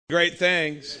Great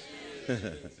things.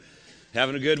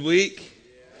 Having a good week,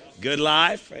 good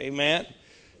life, amen.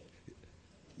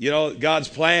 You know, God's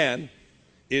plan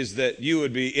is that you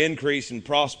would be increased and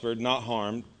prospered, not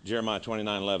harmed, Jeremiah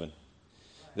 29:11.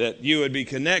 That you would be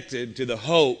connected to the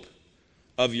hope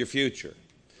of your future.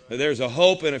 There's a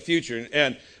hope and a future.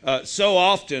 And so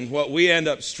often what we end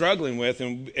up struggling with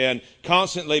and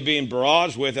constantly being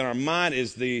barraged with in our mind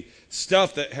is the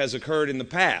stuff that has occurred in the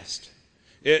past.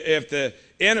 If the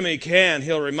enemy can,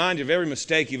 he'll remind you of every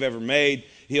mistake you've ever made.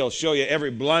 He'll show you every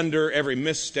blunder, every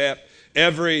misstep,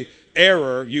 every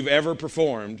error you've ever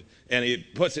performed, and he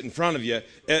puts it in front of you.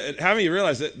 How many of you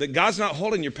realize that God's not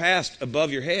holding your past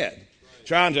above your head,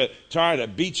 trying to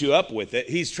beat you up with it?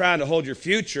 He's trying to hold your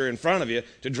future in front of you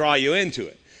to draw you into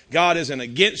it. God isn't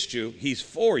against you. He's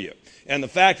for you. And the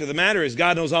fact of the matter is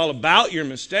God knows all about your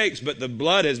mistakes, but the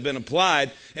blood has been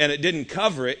applied and it didn't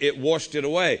cover it. It washed it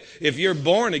away. If you're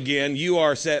born again, you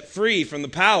are set free from the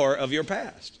power of your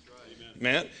past.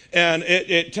 Man. And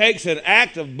it takes an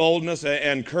act of boldness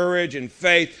and courage and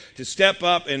faith to step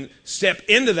up and step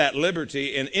into that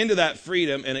liberty and into that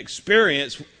freedom and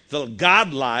experience the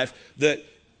God life that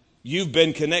you've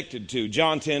been connected to.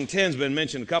 John 10:10 has been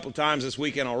mentioned a couple times this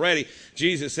weekend already.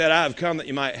 Jesus said, I have come that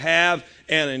you might have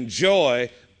and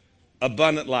enjoy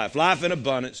abundant life. Life in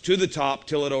abundance to the top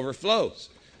till it overflows.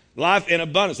 Life in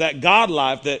abundance, that God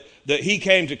life that he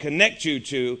came to connect you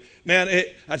to. Man,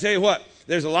 I tell you what,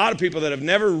 there's a lot of people that have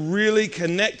never really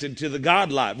connected to the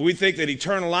God life. We think that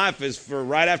eternal life is for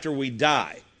right after we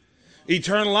die.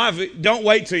 Eternal life, don't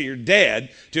wait till you're dead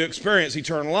to experience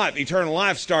eternal life. Eternal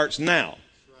life starts now.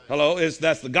 Hello,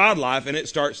 that's the God life, and it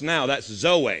starts now. That's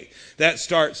Zoe. That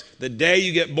starts the day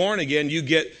you get born again. You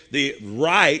get the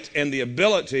right and the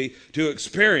ability to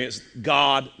experience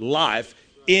God life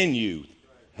in you.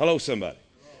 Hello, somebody.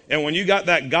 And when you got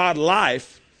that God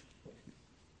life,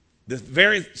 the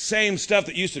very same stuff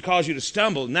that used to cause you to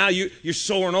stumble, now you're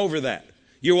soaring over that.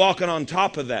 You're walking on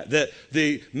top of that.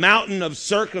 The mountain of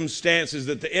circumstances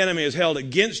that the enemy has held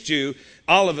against you,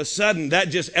 all of a sudden, that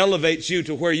just elevates you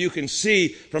to where you can see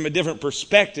from a different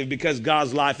perspective because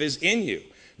God's life is in you.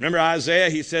 Remember Isaiah,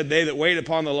 he said, they that wait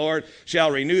upon the Lord shall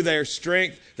renew their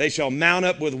strength. They shall mount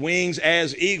up with wings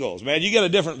as eagles. Man, you get a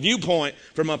different viewpoint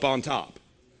from up on top.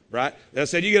 Right? I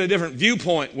said you get a different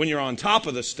viewpoint when you're on top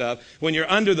of the stuff, when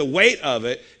you're under the weight of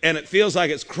it, and it feels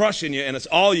like it's crushing you and it's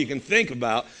all you can think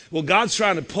about. Well, God's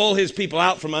trying to pull his people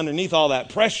out from underneath all that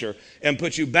pressure and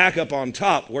put you back up on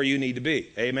top where you need to be.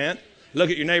 Amen? Look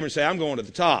at your neighbor and say, I'm going to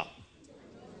the top.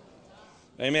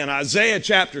 Amen. Isaiah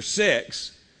chapter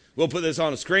 6, we'll put this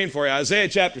on the screen for you. Isaiah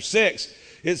chapter 6,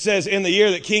 it says, in the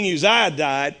year that King Uzziah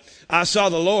died, I saw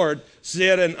the Lord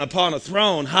sitting upon a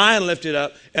throne, high and lifted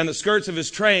up, and the skirts of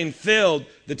his train filled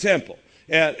the temple.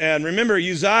 And remember,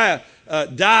 Uzziah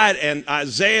died, and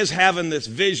Isaiah's having this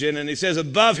vision, and he says,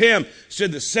 above him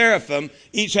stood the seraphim.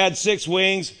 Each had 6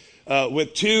 wings.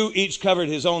 With 2, each covered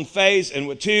his own face, and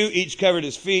with 2, each covered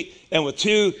his feet, and with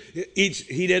 2, each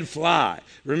he did fly.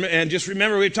 And just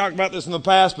remember, we've talked about this in the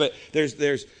past, but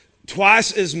there's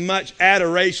twice as much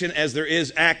adoration as there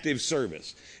is active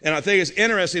service. And I think it's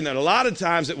interesting that a lot of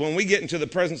times that when we get into the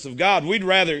presence of God, we'd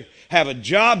rather have a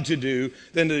job to do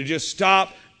than to just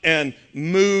stop and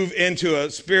move into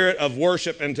a spirit of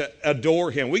worship and to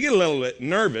adore him. We get a little bit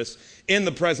nervous in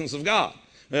the presence of God.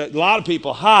 A lot of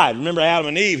people hide. Remember Adam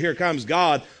and Eve, here comes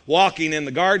God walking in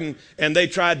the garden, and they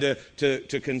tried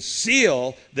to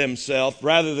conceal themselves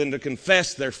rather than to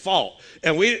confess their fault.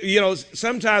 And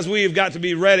sometimes we've got to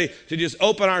be ready to just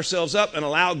open ourselves up and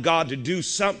allow God to do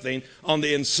something on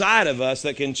the inside of us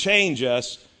that can change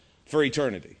us for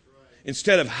eternity.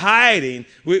 Instead of hiding,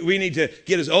 we need to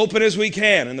get as open as we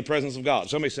can in the presence of God.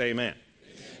 Somebody say amen.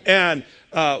 And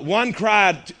one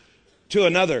cried to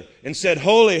another and said,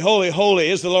 holy, holy, holy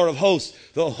is the Lord of hosts.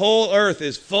 The whole earth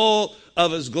is full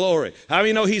of his glory. How do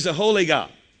you know he's a holy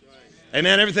God?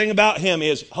 Amen. Everything about him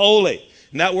is holy.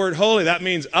 And that word holy, that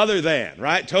means other than,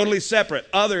 right? Totally separate,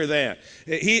 other than.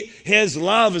 His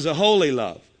love is a holy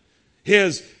love.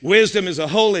 His wisdom is a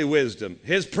holy wisdom.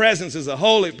 His presence is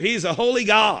he's a holy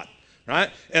God, right?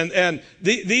 And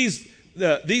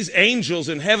these angels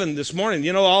in heaven this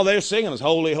morning, all they're singing is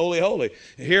holy, holy, holy.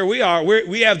 Here we are.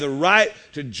 We have the right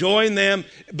to join them.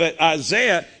 But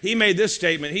Isaiah, he made this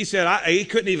statement. He said he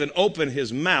couldn't even open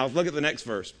his mouth. Look at the next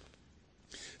verse.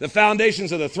 The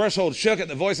foundations of the threshold shook at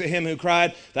the voice of him who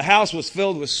cried. The house was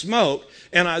filled with smoke.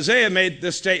 And Isaiah made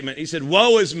this statement. He said,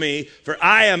 woe is me, for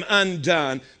I am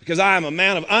undone, because I am a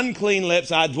man of unclean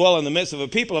lips. I dwell in the midst of a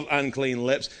people of unclean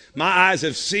lips. My eyes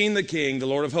have seen the King, the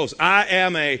Lord of hosts. I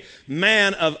am a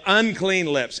man of unclean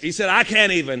lips. He said, I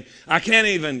can't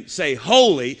even say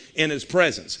holy in his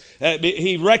presence.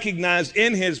 He recognized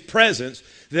in his presence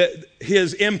that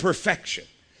his imperfection.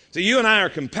 So you and I are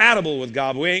compatible with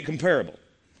God, but we ain't comparable.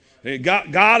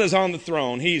 God is on the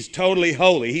throne. He's totally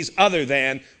holy. He's other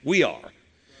than we are.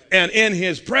 And in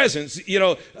his presence,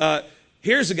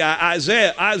 here's a guy,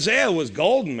 Isaiah. Isaiah was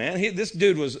golden, man. This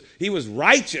dude was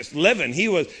righteous living. He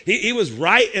was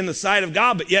right in the sight of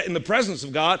God, but yet in the presence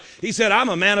of God, he said, I'm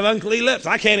a man of unclean lips.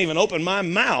 I can't even open my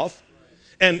mouth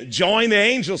and join the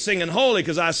angels singing holy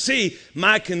because I see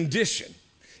my condition.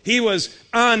 He was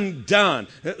undone.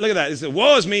 Look at that. He said,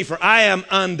 woe is me, for I am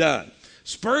undone.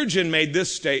 Spurgeon made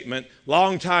this statement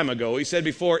long time ago. He said,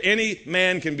 before any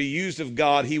man can be used of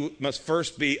God, he must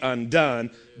first be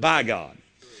undone by God.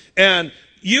 And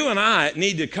you and I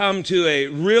need to come to a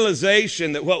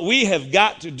realization that what we have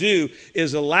got to do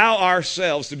is allow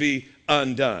ourselves to be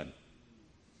undone.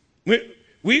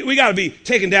 We got to be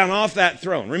taken down off that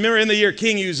throne. Remember in the year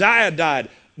King Uzziah died,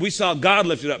 we saw God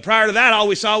lifted up. Prior to that, all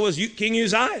we saw was King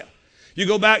Uzziah. You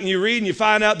go back and you read and you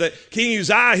find out that King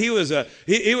Uzziah, he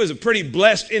was a pretty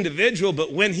blessed individual,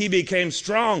 but when he became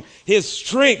strong, his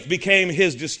strength became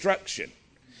his destruction.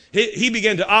 He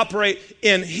began to operate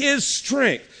in his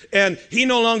strength, and he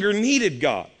no longer needed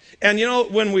God. And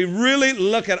when we really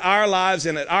look at our lives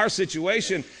and at our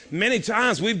situation, many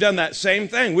times we've done that same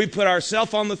thing. We put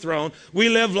ourselves on the throne. We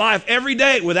live life every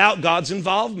day without God's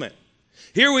involvement.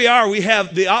 Here we are, we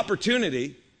have the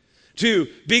opportunity to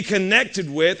be connected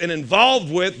with and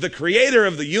involved with the creator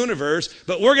of the universe,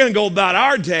 but we're going to go about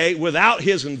our day without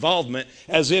his involvement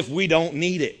as if we don't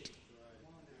need it.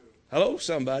 Hello,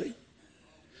 somebody?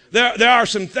 There are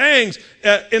some things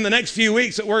in the next few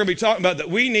weeks that we're going to be talking about that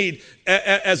we need,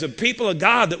 as a people of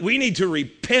God, that we need to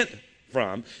repent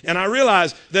from. And I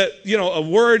realize that, a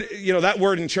word, that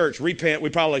word in church, repent, we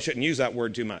probably shouldn't use that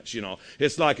word too much,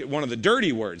 It's like one of the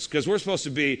dirty words because we're supposed to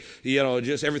be,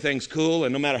 just everything's cool.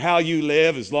 And no matter how you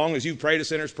live, as long as you pray a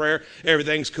sinner's prayer,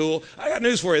 everything's cool. I got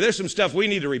news for you. There's some stuff we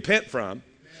need to repent from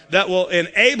that will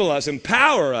enable us,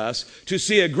 empower us to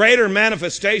see a greater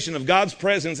manifestation of God's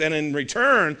presence. And in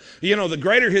return, the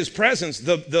greater his presence,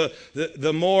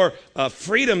 the more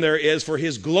freedom there is for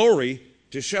his glory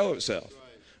to show itself.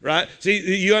 Right?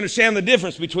 See, you understand the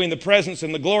difference between the presence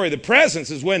and the glory. The presence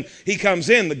is when he comes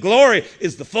in. The glory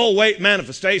is the full weight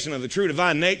manifestation of the true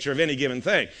divine nature of any given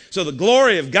thing. So the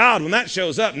glory of God, when that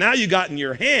shows up, now you got in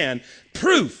your hand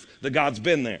proof that God's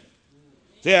been there.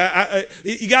 See,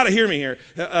 you got to hear me here,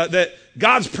 that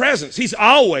God's presence, he's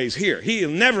always here. He'll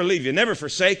never leave you, never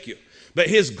forsake you. But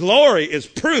his glory is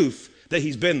proof that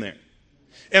he's been there.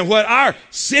 And what our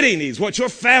city needs, what your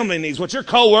family needs, what your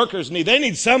coworkers need, they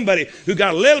need somebody who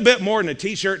got a little bit more than a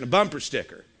t-shirt and a bumper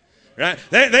sticker. Right?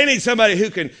 They need somebody who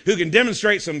can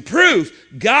demonstrate some proof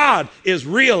God is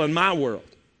real in my world.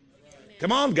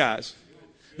 Come on, guys.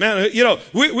 Man,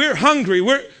 we're hungry.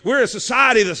 We're a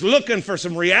society that's looking for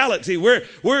some reality.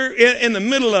 We're in the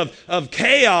middle of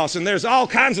chaos, and there's all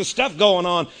kinds of stuff going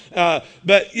on.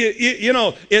 But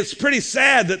it's pretty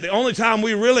sad that the only time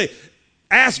we really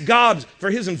ask God for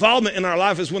his involvement in our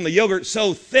life is when the yogurt's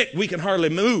so thick we can hardly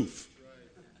move.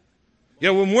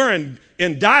 When we're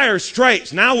in dire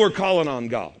straits, now we're calling on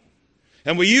God.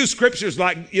 And we use scriptures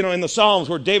like, in the Psalms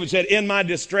where David said, in my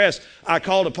distress, I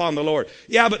called upon the Lord.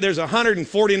 Yeah, but there's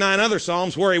 149 other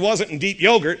Psalms where he wasn't in deep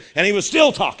yogurt and he was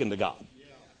still talking to God.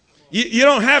 You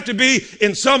don't have to be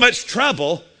in so much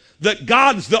trouble that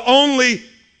God's the only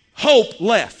hope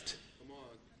left.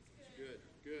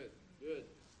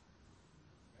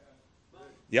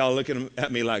 Y'all looking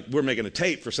at me like we're making a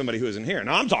tape for somebody who isn't here.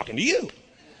 No, I'm talking to you.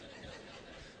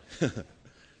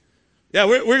 Yeah,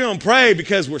 we're going to pray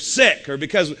because we're sick or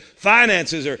because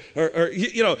finances or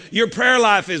your prayer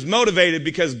life is motivated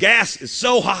because gas is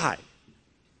so high.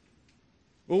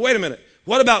 Well, wait a minute.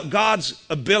 What about God's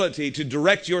ability to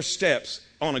direct your steps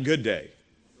on a good day?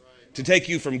 To take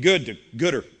you from good to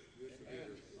gooder?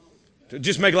 To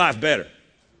just make life better?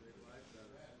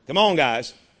 Come on,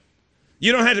 guys.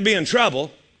 You don't have to be in trouble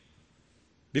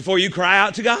before you cry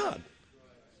out to God.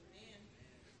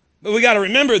 But we got to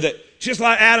remember that just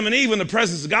like Adam and Eve, when the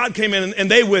presence of God came in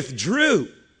and they withdrew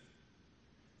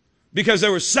because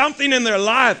there was something in their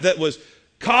life that was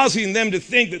causing them to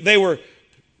think that they were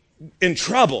in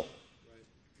trouble.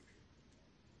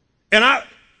 And I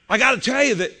got to tell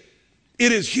you that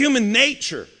it is human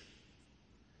nature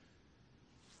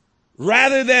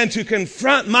rather than to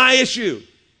confront my issue.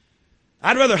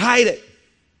 I'd rather hide it.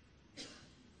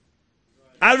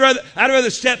 I'd rather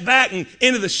step back and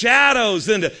into the shadows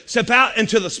than to step out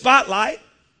into the spotlight.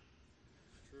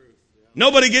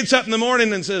 Nobody gets up in the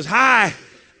morning and says, "Hi,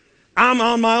 I'm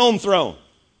on my own throne."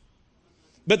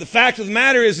 But the fact of the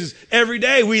matter is every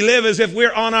day we live as if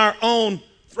we're on our own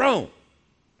throne.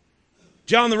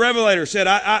 John the Revelator said,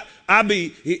 I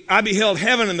beheld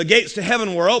heaven and the gates to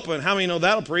heaven were open. How many know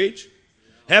that'll preach?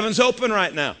 Heaven's open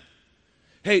right now.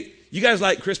 Hey, you guys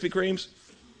like Krispy Kremes?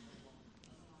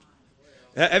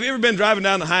 Have you ever been driving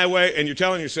down the highway and you're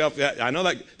telling yourself, yeah, I know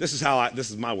that this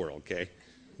is my world, okay?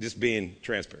 Just being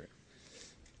transparent.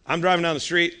 I'm driving down the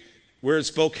street. We're in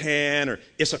Spokane or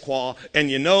Issaquah, and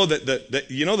you know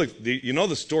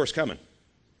the store's coming,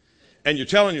 and you're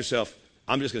telling yourself,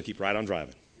 "I'm just going to keep right on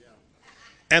driving."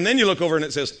 And then you look over and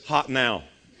it says, "Hot now."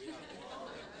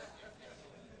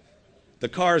 The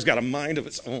car's got a mind of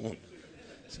its own.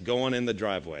 It's going in the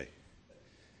driveway.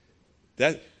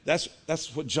 That's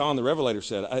what John the Revelator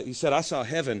said. He said, "I saw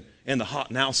heaven, and the hot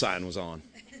now sign was on."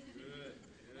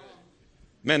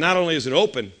 Man, not only is it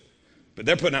open, but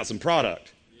they're putting out some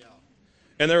product.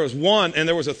 And there was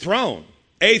a throne,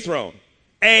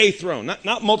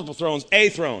 not multiple thrones, a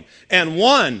throne. And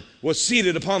one was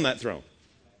seated upon that throne.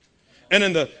 And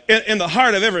in the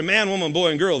heart of every man, woman, boy,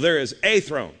 and girl, there is a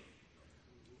throne.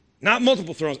 Not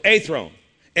multiple thrones, a throne.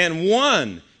 And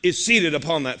one is seated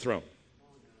upon that throne.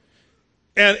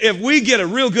 And if we get a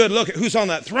real good look at who's on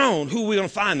that throne, who are we going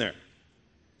to find there?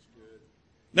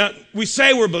 Now, we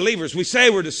say we're believers. We say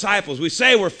we're disciples. We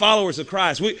say we're followers of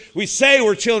Christ. We say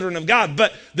we're children of God.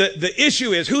 But the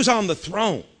issue is, who's on the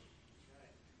throne?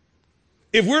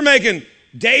 If we're making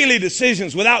daily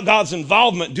decisions without God's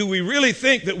involvement, do we really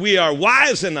think that we are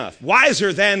wise enough,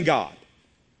 wiser than God?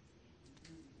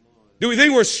 Do we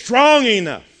think we're strong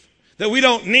enough that we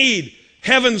don't need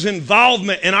heaven's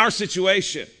involvement in our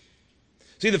situation?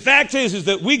 See, the fact is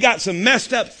that we got some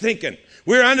messed up thinking.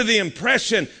 We're under the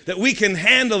impression that we can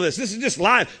handle this. This is just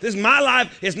life. This is my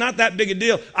life. It's not that big a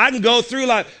deal. I can go through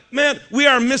life. Man, we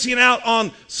are missing out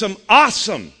on some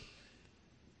awesome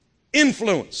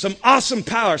influence, some awesome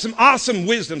power, some awesome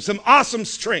wisdom, some awesome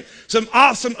strength, some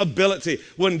awesome ability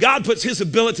when God puts his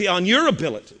ability on your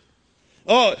ability.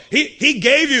 Oh, he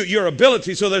gave you your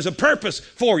ability, so there's a purpose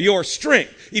for your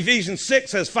strength. Ephesians 6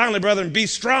 says, "Finally, brethren, be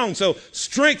strong." So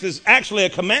strength is actually a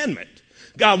commandment.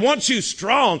 God wants you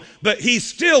strong, but he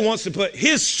still wants to put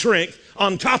his strength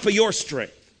on top of your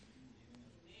strength.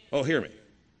 Oh, hear me.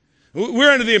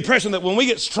 We're under the impression that when we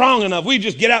get strong enough, we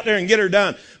just get out there and get her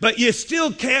done. But you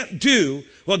still can't do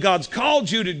what God's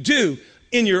called you to do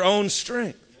in your own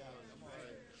strength.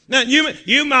 Now,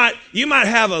 you might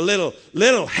have a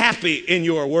little happy in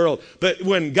your world, but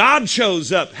when God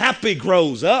shows up, happy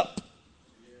grows up.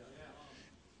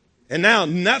 And now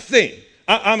nothing.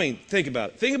 I mean, think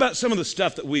about it. Think about some of the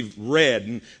stuff that we've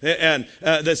read and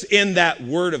that's in that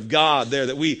Word of God there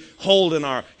that we hold in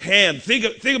our hand.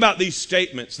 Think about these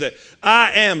statements that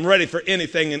I am ready for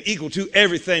anything and equal to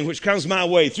everything which comes my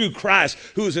way through Christ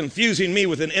who is infusing me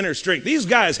with an inner strength. These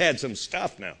guys had some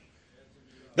stuff now.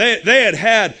 They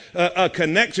had a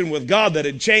connection with God that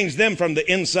had changed them from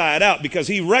the inside out because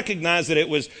he recognized that it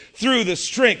was through the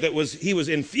strength that he was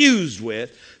infused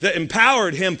with that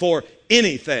empowered him for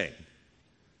anything.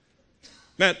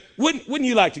 Man, wouldn't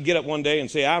you like to get up one day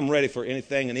and say, "I'm ready for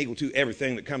anything and equal to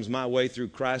everything that comes my way through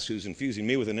Christ who's infusing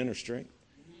me with an inner strength"?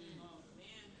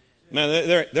 Man,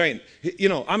 there ain't,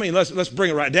 let's bring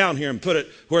it right down here and put it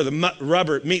where the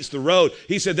rubber meets the road.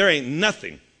 He said, there ain't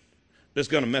nothing that's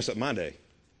going to mess up my day.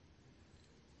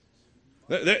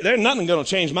 There's nothing going to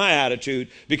change my attitude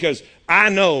because I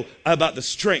know about the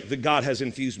strength that God has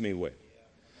infused me with.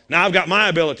 Now, I've got my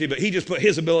ability, but he just put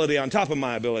his ability on top of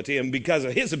my ability, and because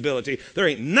of his ability, there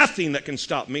ain't nothing that can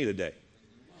stop me today.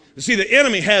 You see, the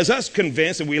enemy has us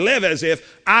convinced, and we live as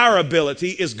if our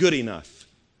ability is good enough.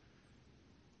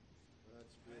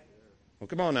 Well,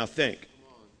 come on now, think.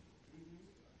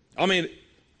 I mean,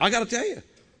 I got to tell you,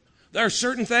 there are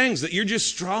certain things that you're just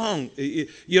strong.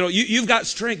 You've got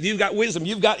strength, you've got wisdom,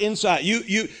 you've got insight.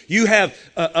 You have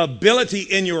ability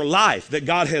in your life that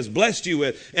God has blessed you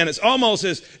with. And it's almost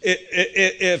as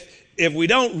if we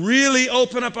don't really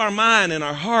open up our mind and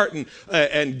our heart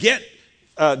and get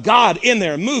God in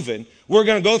there moving, we're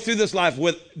going to go through this life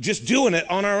with just doing it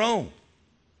on our own.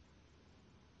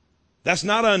 That's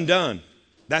not undone.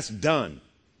 That's done.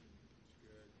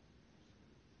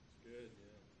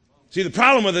 See, the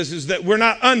problem with this is that we're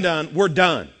not undone, we're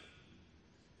done.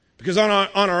 Because on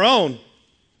our own,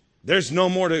 there's no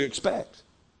more to expect.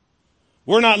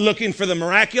 We're not looking for the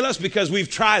miraculous because we've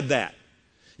tried that.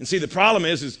 And see, the problem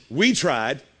is we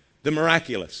tried the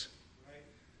miraculous.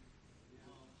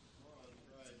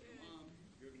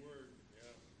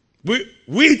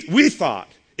 We thought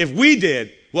if we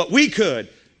did what we could,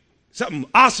 something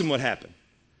awesome would happen.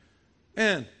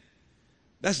 Man,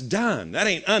 that's done. That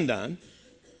ain't undone.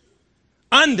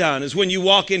 Undone is when you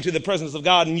walk into the presence of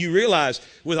God and you realize,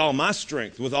 with all my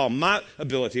strength, with all my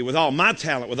ability, with all my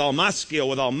talent, with all my skill,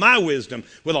 with all my wisdom,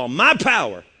 with all my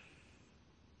power,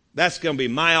 that's going to be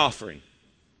my offering.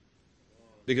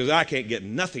 Because I can't get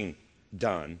nothing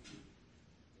done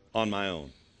on my own.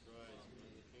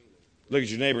 Look at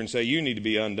your neighbor and say, you need to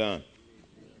be undone.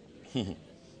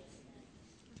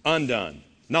 Undone.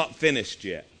 Not finished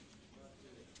yet.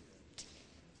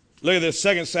 Look at this,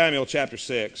 2 Samuel chapter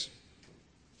 6.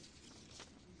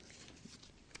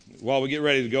 While we get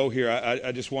ready to go here,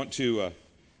 I just want to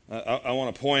I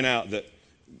want to point out that,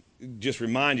 just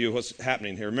remind you of what's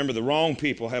happening here. Remember, the wrong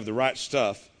people have the right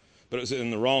stuff, but it was in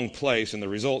the wrong place, and the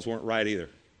results weren't right either.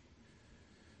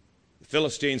 The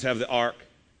Philistines have the ark.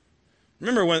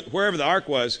 Remember, wherever the ark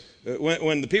was,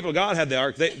 when the people of God had the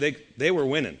ark, they were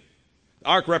winning. The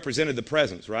ark represented the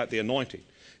presence, right, the anointing.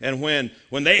 And when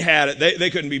they had it,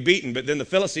 they couldn't be beaten, but then the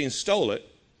Philistines stole it,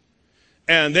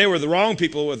 and they were the wrong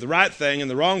people with the right thing in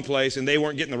the wrong place, and they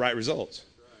weren't getting the right results.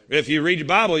 If you read your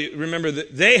Bible, you remember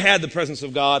that they had the presence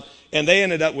of God, and they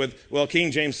ended up with, well,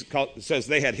 King James says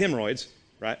they had hemorrhoids,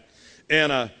 right?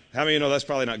 And how many of you know that's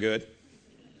probably not good?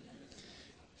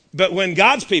 But when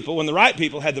God's people, when the right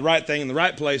people had the right thing in the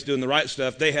right place, doing the right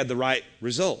stuff, they had the right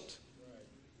result.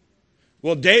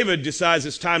 Well, David decides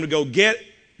it's time to go get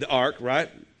the ark, right?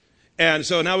 And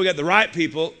so now we got the right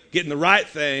people getting the right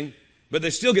thing, but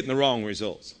they're still getting the wrong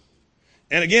results.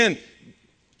 And again,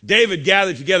 David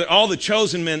gathered together all the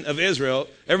chosen men of Israel.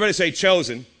 Everybody say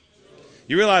chosen.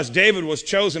 You realize David was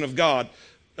chosen of God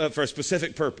for a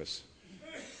specific purpose.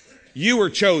 You were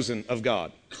chosen of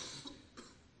God.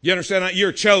 You understand that?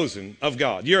 You're chosen of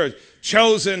God. You're a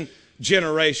chosen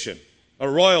generation, a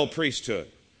royal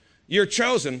priesthood. You're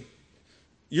chosen.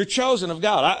 You're chosen of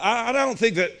God. I don't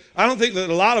think that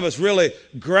a lot of us really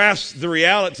grasp the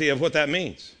reality of what that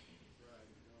means.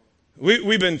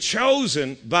 We've been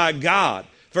chosen by God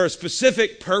for a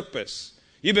specific purpose.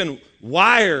 You've been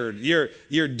wired. Your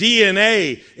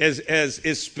DNA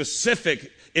is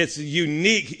specific. It's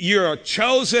unique. You're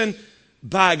chosen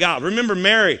by God. Remember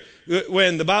Mary,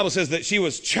 when the Bible says that she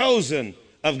was chosen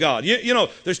of God. You know,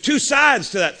 there's two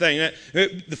sides to that thing.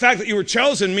 The fact that you were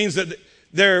chosen means that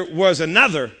there was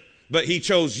another, but he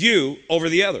chose you over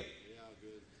the other.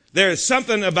 There's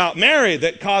something about Mary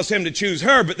that caused him to choose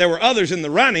her, but there were others in the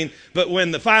running. But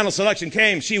when the final selection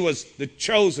came, she was the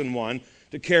chosen one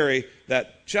to carry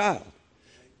that child.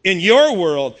 In your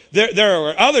world, there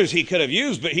were others he could have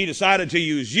used, but he decided to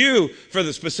use you for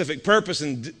the specific purpose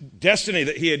and destiny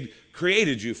that he had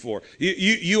created you for.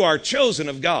 You are chosen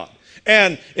of God.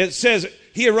 And it says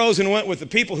he arose and went with the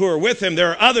people who are with him.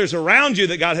 There are others around you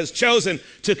that God has chosen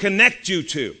to connect you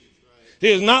to.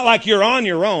 It's not like you're on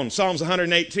your own. Psalms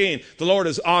 118, the Lord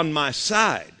is on my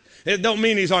side. It don't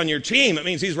mean he's on your team. It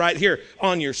means he's right here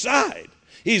on your side.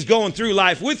 He's going through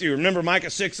life with you. Remember Micah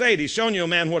 6:8, he's shown you, a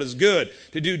man, what is good,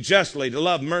 to do justly, to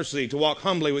love mercy, to walk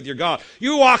humbly with your God.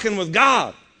 You're walking with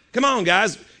God. Come on,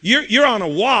 guys. You're on a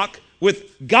walk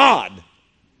with God.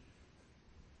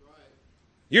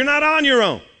 You're not on your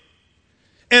own.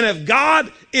 And if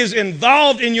God is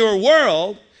involved in your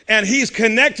world, and he's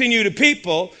connecting you to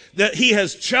people that he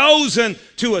has chosen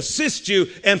to assist you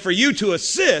and for you to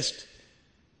assist,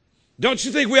 don't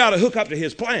you think we ought to hook up to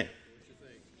his plan?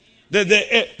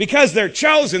 Because they're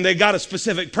chosen, they got a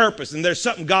specific purpose, and there's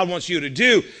something God wants you to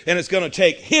do, and it's going to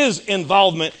take his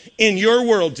involvement in your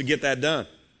world to get that done.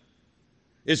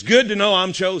 It's good to know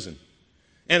I'm chosen.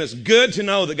 And it's good to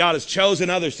know that God has chosen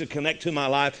others to connect to my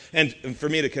life and for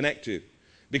me to connect to.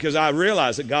 Because I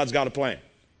realize that God's got a plan,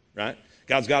 right?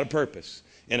 God's got a purpose.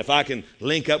 And if I can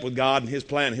link up with God and his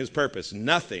plan and his purpose,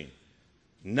 nothing.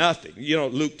 You know,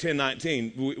 Luke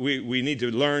 10:19, we need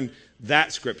to learn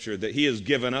that scripture, that he has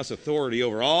given us authority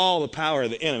over all the power of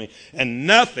the enemy, and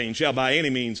nothing shall by any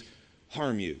means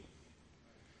harm you.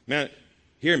 Man,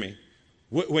 hear me.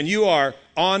 When you are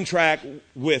on track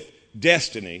with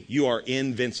destiny, you are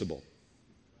invincible.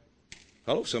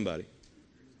 Hello, somebody.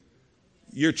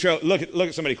 Look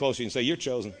at somebody close to you and say, you're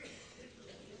chosen.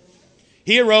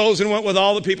 He arose and went with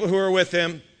all the people who were with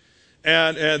him,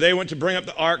 and they went to bring up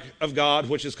the ark of God,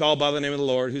 which is called by the name of the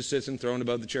Lord, who sits enthroned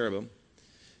above the cherubim.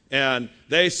 And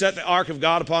they set the ark of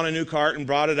God upon a new cart and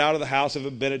brought it out of the house of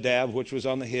Abinadab, which was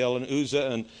on the hill, and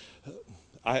Uzzah, and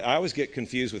I always get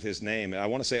confused with his name. I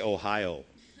want to say Ohio,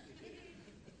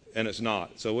 and it's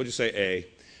not. So we'll just say A.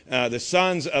 the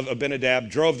sons of Abinadab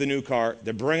drove the new cart.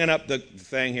 They're bringing up the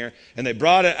thing here. And they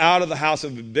brought it out of the house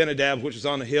of Abinadab, which was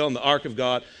on the hill, in the ark of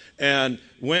God, and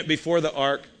went before the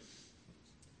ark.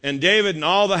 And David and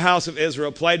all the house of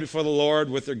Israel played before the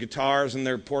Lord with their guitars and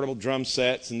their portable drum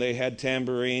sets, and they had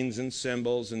tambourines and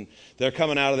cymbals, and they're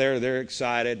coming out of there, they're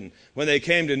excited. And when they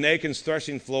came to Nachon's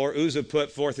threshing floor, Uzzah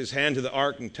put forth his hand to the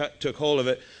ark and took hold of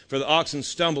it, for the oxen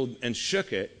stumbled and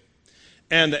shook it.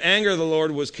 And the anger of the Lord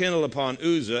was kindled upon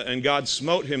Uzzah, and God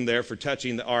smote him there for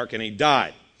touching the ark, and he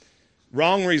died.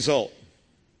 Wrong result.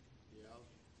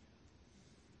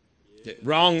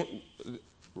 Wrong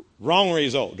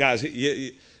result. Guys,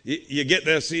 you get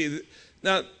this. See,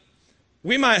 now,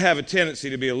 we might have a tendency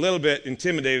to be a little bit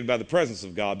intimidated by the presence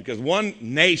of God because one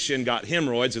nation got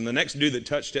hemorrhoids and the next dude that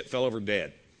touched it fell over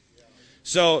dead.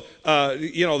 So,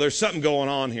 there's something going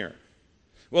on here.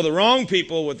 Well, the wrong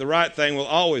people with the right thing will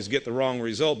always get the wrong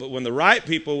result. But when the right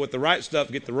people with the right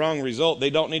stuff get the wrong result, they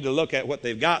don't need to look at what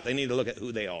they've got. They need to look at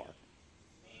who they are.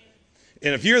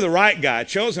 And if you're the right guy,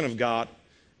 chosen of God,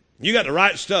 you got the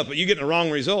right stuff, but you get the wrong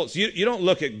results. You don't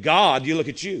look at God, you look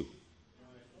at you.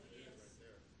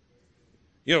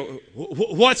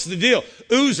 What's the deal?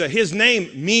 Uzzah, his name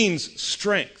means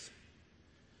strength.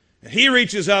 And he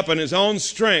reaches up in his own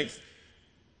strength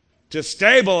to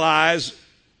stabilize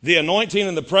the anointing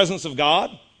and the presence of God.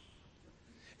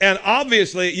 And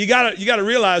obviously, you got to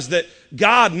realize that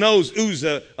God knows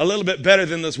Uzzah a little bit better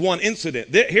than this one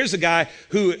incident. Here's a guy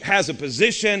who has a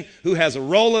position, who has a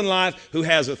role in life, who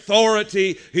has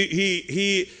authority.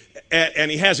 He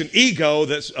has an ego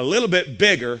that's a little bit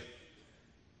bigger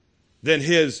than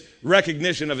his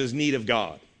recognition of his need of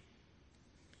God.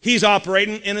 He's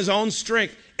operating in his own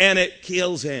strength, and it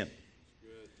kills him.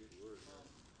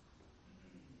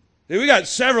 We got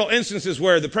several instances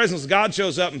where the presence of God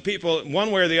shows up and people, one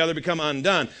way or the other, become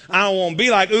undone. I don't want to be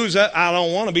like Uzzah. I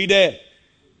don't want to be dead.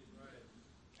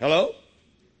 Hello?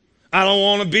 I don't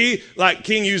want to be like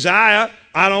King Uzziah.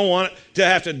 I don't want to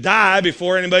have to die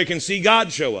before anybody can see God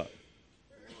show up.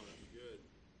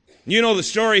 You know the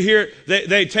story here.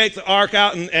 They take the ark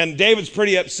out, and David's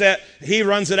pretty upset. He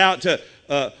runs it out to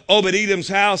Obed-Edom's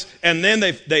house, and then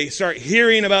they start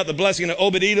hearing about the blessing of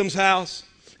Obed-Edom's house.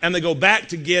 And they go back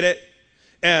to get it.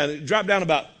 And drop down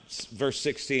about verse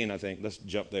 16, I think. Let's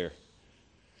jump there.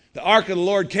 The ark of the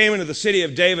Lord came into the city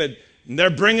of David, and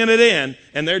they're bringing it in,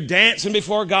 and they're dancing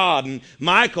before God. And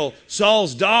Michal,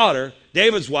 Saul's daughter,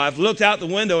 David's wife, looked out the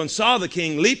window and saw the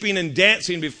king leaping and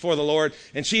dancing before the Lord,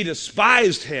 and she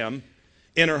despised him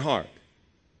in her heart.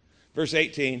 Verse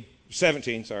 17.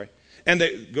 And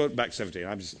they go back to 17.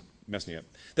 I'm just messing you up.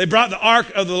 They brought the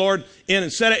ark of the Lord in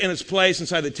and set it in its place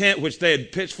inside the tent which they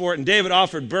had pitched for it. And David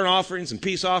offered burnt offerings and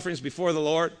peace offerings before the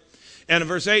Lord. And in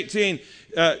verse 18,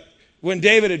 when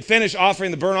David had finished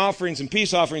offering the burnt offerings and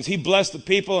peace offerings, he blessed the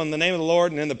people in the name of the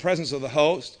Lord and in the presence of the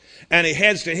host. And he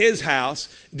heads to his house,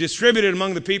 distributed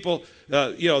among the people.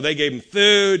 They gave him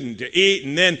food and to eat,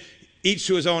 and then each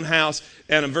to his own house.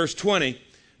 And in verse 20,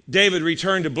 David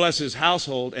returned to bless his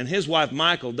household. And his wife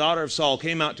Michal, daughter of Saul,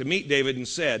 came out to meet David and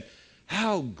said,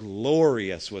 "How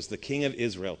glorious was the king of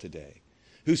Israel today,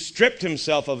 who stripped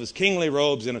himself of his kingly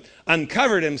robes and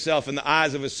uncovered himself in the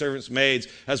eyes of his servants' maids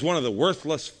as one of the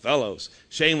worthless fellows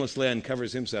shamelessly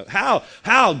uncovers himself.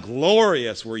 How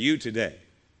glorious were you today?"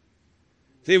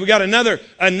 See, we got another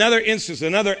instance,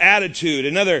 another attitude,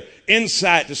 another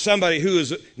insight to somebody who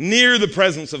is near the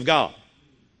presence of God.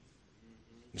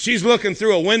 She's looking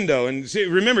through a window, and see,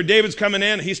 remember, David's coming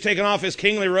in, he's taking off his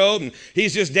kingly robe, and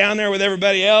he's just down there with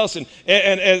everybody else, and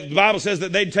the Bible says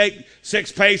that they'd take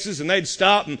 6 paces, and they'd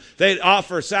stop, and they'd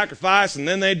offer a sacrifice, and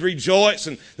then they'd rejoice,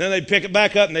 and then they'd pick it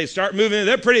back up, and they'd start moving.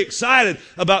 They're pretty excited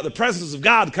about the presence of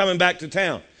God coming back to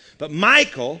town. But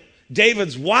Michal,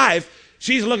 David's wife,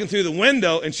 she's looking through the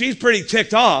window, and she's pretty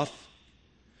ticked off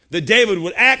that David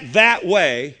would act that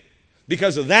way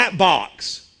because of that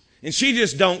box, and she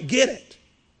just don't get it.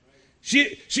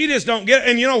 She just don't get it.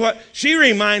 And you know what? She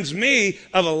reminds me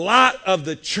of a lot of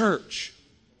the church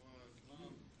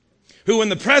who, when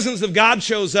the presence of God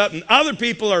shows up and other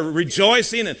people are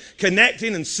rejoicing and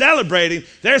connecting and celebrating,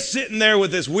 they're sitting there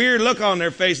with this weird look on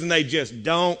their face and they just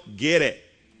don't get it.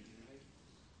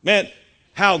 Man,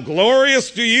 how glorious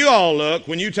do you all look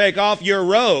when you take off your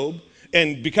robe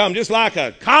and become just like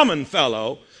a common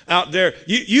fellow out there.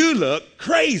 You look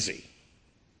crazy.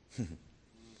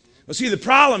 Well, see, the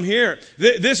problem here,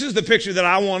 this is the picture that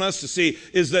I want us to see,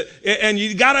 is that, and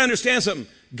you got to understand something,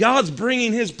 God's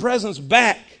bringing his presence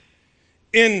back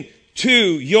into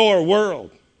your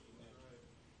world.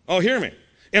 Oh, hear me.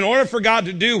 In order for God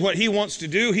to do what he wants to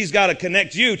do, he's got to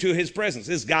connect you to his presence.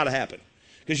 It's got to happen.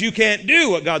 Because you can't do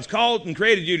what God's called and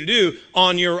created you to do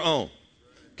on your own.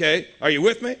 Okay, are you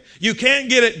with me? You can't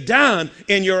get it done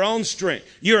in your own strength.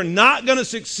 You're not going to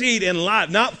succeed in life,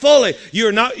 not fully.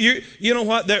 You're not. You know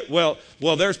what?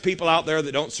 There's people out there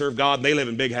that don't serve God and they live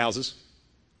in big houses.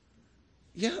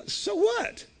 Yeah, so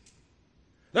what?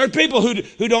 There are people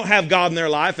who don't have God in their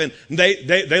life, and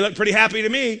they look pretty happy to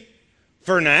me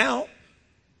for now.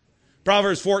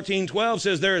 Proverbs 14:12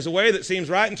 says there is a way that seems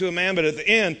right unto a man, but at the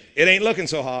end it ain't looking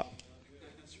so hot.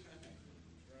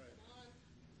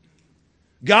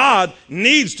 God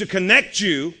needs to connect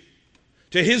you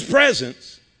to his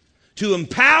presence to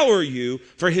empower you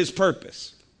for his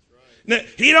purpose. Now,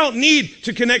 he don't need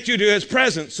to connect you to his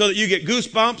presence so that you get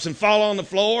goosebumps and fall on the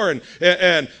floor and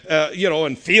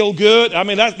feel good. I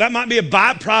mean, that might be a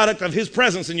byproduct of his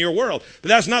presence in your world, but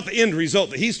that's not the end result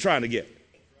that he's trying to get.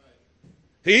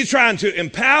 He's trying to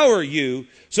empower you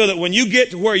so that when you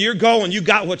get to where you're going, you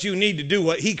got what you need to do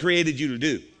what he created you to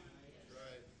do.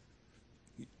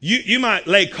 You might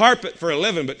lay carpet for a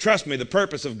living, but trust me, the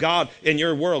purpose of God in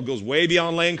your world goes way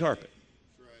beyond laying carpet.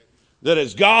 That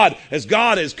as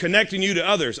God is connecting you to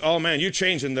others, oh man, you're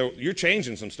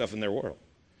changing some stuff in their world.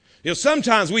 You know,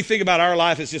 sometimes we think about our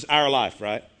life as just our life,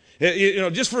 right? You know,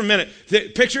 just for a minute,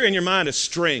 picture in your mind a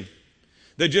string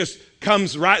that just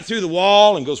comes right through the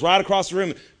wall and goes right across the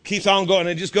room, keeps on going, and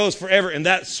it just goes forever, and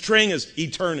that string is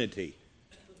eternity.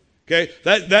 Okay,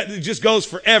 that just goes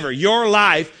forever. Your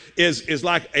life is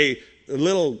like a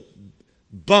little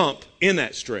bump in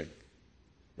that string,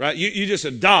 right? You just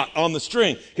a dot on the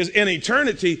string, because in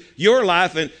eternity, your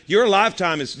life and your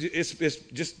lifetime is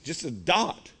just a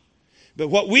dot. But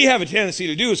what we have a tendency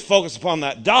to do is focus upon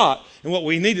that dot, and what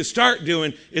we need to start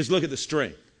doing is look at the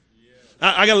string.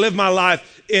 I got to live my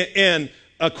life in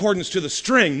accordance to the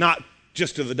string, not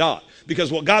just to the dot.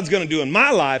 Because what God's going to do in my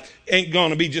life ain't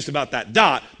going to be just about that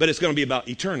dot, but it's going to be about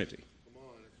eternity.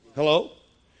 Hello?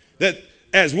 That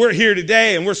as we're here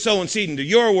today and we're sowing seed into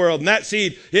your world, and that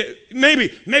seed,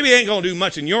 maybe ain't going to do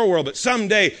much in your world, but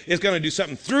someday it's going to do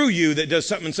something through you that does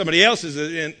something in somebody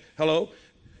else's. Hello?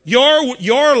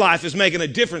 Your life is making a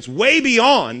difference way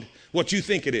beyond what you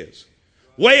think it is.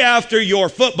 Way after your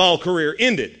football career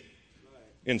ended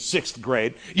in 6th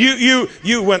grade, you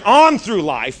went on through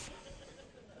life.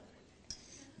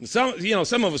 Some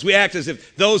of us, we act as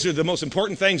if those are the most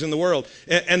important things in the world,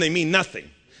 and they mean nothing.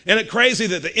 Isn't it crazy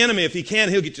that the enemy, if he can,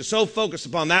 he'll get you so focused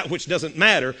upon that which doesn't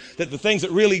matter, that the things that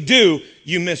really do,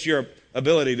 you miss your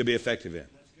ability to be effective in.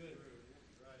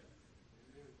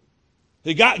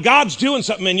 God's doing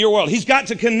something in your world. He's got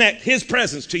to connect his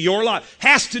presence to your life.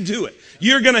 Has to do it.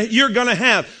 You're gonna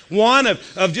have one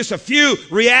of just a few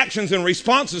reactions and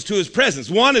responses to his presence.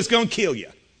 One is going to kill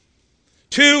you.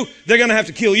 2, they're going to have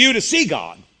to kill you to see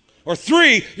God. Or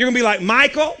 3, you're going to be like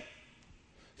Michael.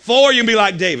 4, you're going to be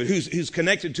like David, who's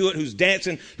connected to it, who's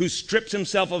dancing, who strips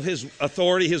himself of his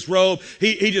authority, his robe.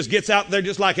 He just gets out there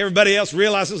just like everybody else,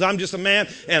 realizes I'm just a man,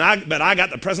 but I got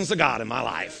the presence of God in my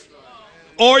life.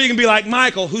 Or you can be like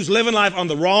Michael, who's living life on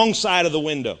the wrong side of the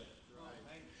window.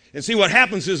 And see, what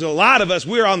happens is a lot of us,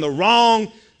 we're on the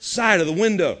wrong side of the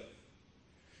window.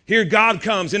 Here God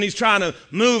comes and he's trying to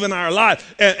move in our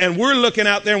life. And we're looking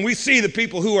out there and we see the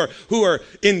people who are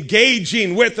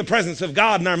engaging with the presence of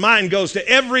God, and our mind goes to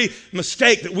every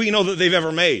mistake that we know that they've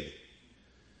ever made.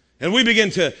 And we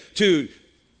begin to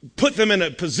put them in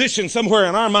a position somewhere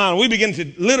in our mind. We begin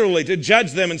to literally to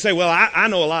judge them and say, well, I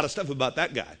know a lot of stuff about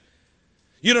that guy.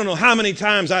 You don't know how many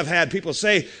times I've had people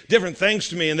say different things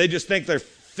to me and they just think they're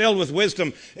filled with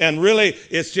wisdom, and really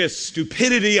it's just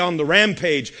stupidity on the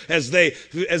rampage as they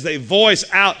voice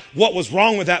out what was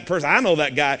wrong with that person. I know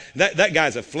that guy. That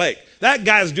guy's a flake. That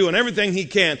guy's doing everything he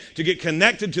can to get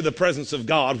connected to the presence of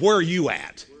God. Where are you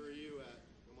at? Where are you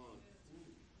at? Come on.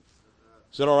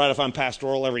 Is it all right if I'm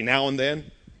pastoral every now and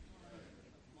then?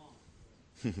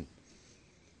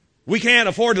 We can't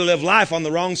afford to live life on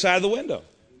the wrong side of the window.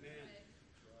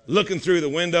 Looking through the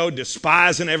window,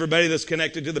 despising everybody that's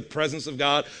connected to the presence of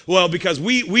God. Well, because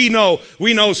we know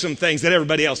some things that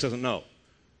everybody else doesn't know.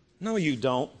 No, you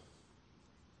don't.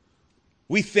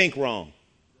 We think wrong.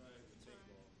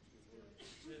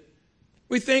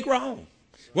 We think wrong.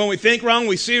 When we think wrong,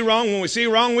 we see wrong. When we see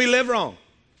wrong, we live wrong.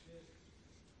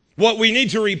 What we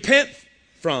need to repent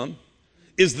from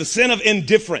is the sin of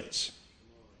indifference.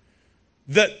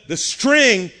 That the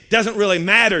string doesn't really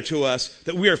matter to us,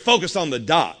 that we are focused on the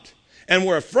dot. And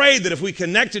we're afraid that if we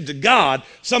connected to God,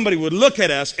 somebody would look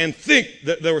at us and think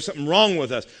that there was something wrong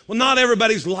with us. Well, not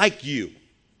everybody's like you,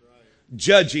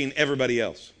 judging everybody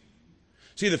else.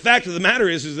 See, the fact of the matter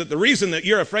is that the reason that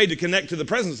you're afraid to connect to the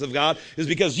presence of God is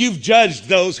because you've judged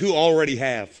those who already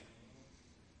have.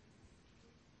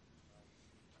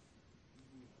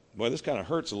 Boy, this kind of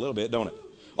hurts a little bit, don't it?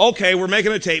 Okay, we're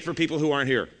making a tape for people who aren't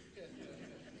here.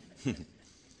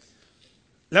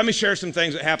 Let me share some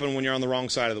things that happen when you're on the wrong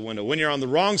side of the window. When you're on the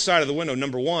wrong side of the window,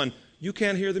 number one, you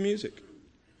can't hear the music.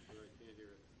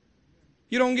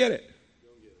 You don't get it.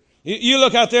 You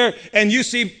look out there and you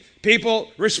see people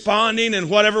responding in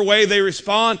whatever way they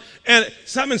respond, and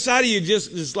something inside of you just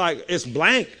is like, it's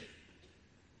blank.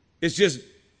 It's just,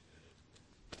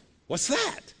 what's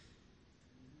that?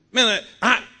 Man,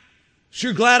 I'm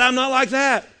sure glad I'm not like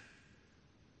that.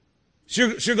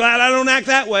 Sure glad I don't act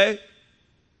that way.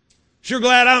 Sure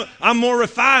glad I'm more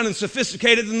refined and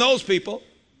sophisticated than those people.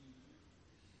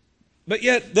 But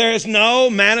yet there is no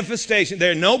manifestation,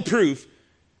 there's no proof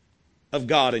of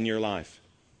God in your life.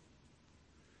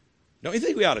 Don't you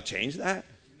think we ought to change that?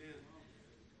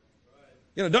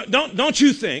 You know, don't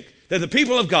you think that the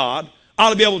people of God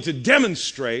ought to be able to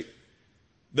demonstrate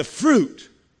the fruit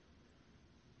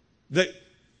that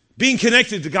being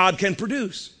connected to God can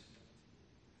produce?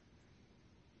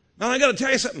 Now, I got to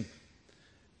tell you something.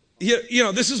 You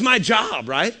know, this is my job,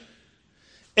 right?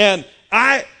 And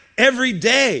every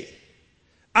day,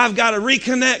 I've got to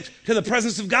reconnect to the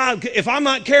presence of God. If I'm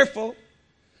not careful,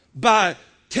 by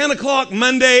 10 o'clock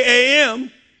Monday a.m.,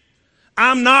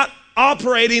 I'm not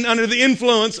operating under the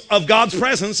influence of God's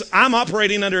presence. I'm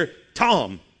operating under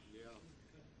Thom.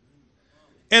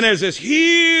 And there's this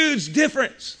huge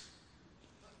difference.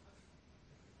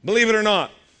 Believe it or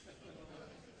not.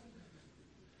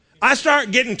 I start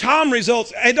getting Thom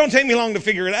results. It don't take me long to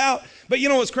figure it out. But you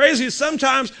know what's crazy is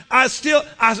sometimes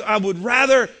I would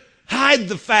rather hide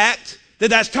the fact that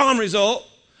that's Thom result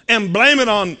and blame it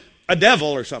on a devil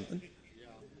or something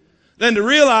than to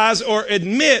realize or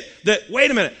admit that,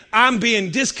 wait a minute, I'm being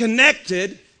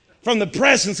disconnected from the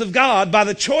presence of God by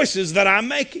the choices that I'm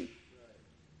making.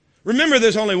 Remember,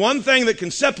 there's only one thing that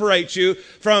can separate you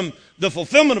from the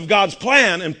fulfillment of God's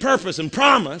plan and purpose and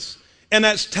promise, and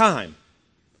that's time.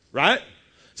 Right?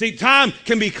 See, time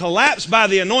can be collapsed by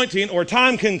the anointing, or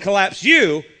time can collapse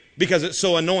you because it's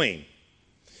so annoying.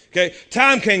 Okay?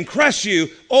 Time can crush you,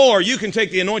 or you can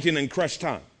take the anointing and crush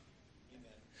time.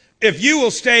 If you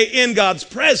will stay in God's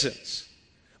presence,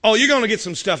 oh, you're going to get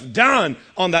some stuff done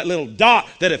on that little dot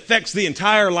that affects the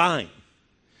entire line.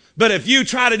 But if you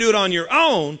try to do it on your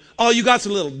own, all you got's a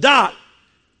little dot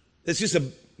that's just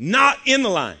not in the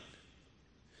line.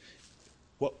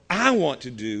 What I want to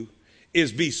do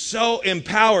is be so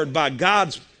empowered by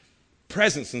God's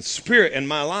presence and spirit in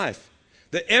my life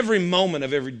that every moment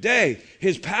of every day,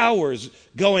 His power is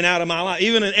going out of my life,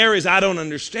 even in areas I don't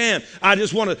understand. I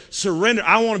just want to surrender.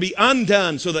 I want to be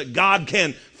undone so that God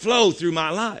can flow through my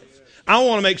life. I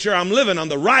want to make sure I'm living on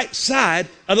the right side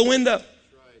of the window.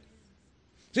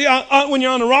 See, when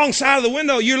you're on the wrong side of the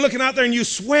window, you're looking out there and you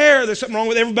swear there's something wrong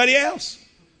with everybody else.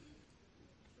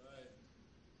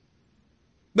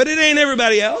 But it ain't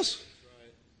everybody else.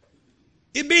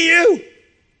 It be you.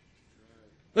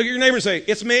 Look at your neighbor and say,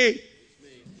 it's me.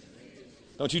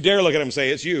 Don't you dare look at him and say,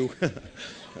 it's you.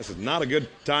 This is not a good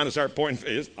time to start pointing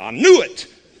fingers. I knew it.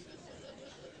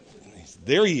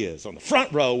 There he is on the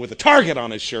front row with a target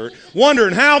on his shirt,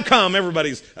 wondering how come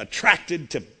everybody's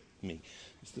attracted to me.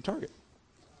 It's the target.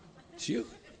 It's you.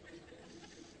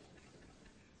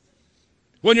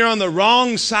 When you're on the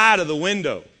wrong side of the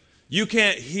window, you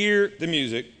can't hear the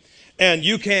music and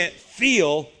you can't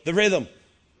feel the rhythm.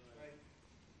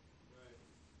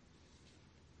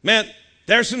 Man,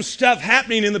 there's some stuff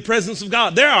happening in the presence of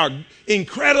God. There are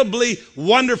incredibly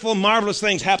wonderful, marvelous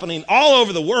things happening all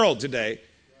over the world today.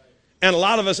 And a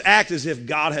lot of us act as if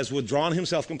God has withdrawn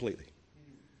Himself completely.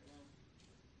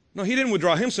 No, He didn't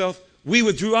withdraw Himself. We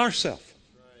withdrew ourselves.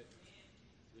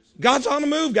 God's on the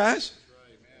move, guys.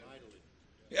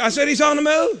 I said He's on the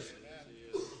move.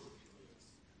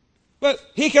 But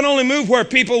He can only move where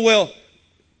people will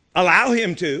allow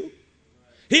Him to.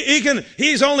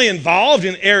 He's only involved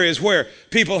in areas where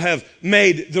people have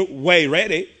made the way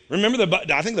ready. Remember,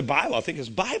 I think it's Bible. I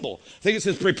think it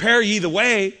says, prepare ye the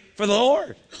way for the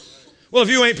Lord. Well, if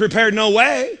you ain't prepared no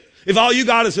way, if all you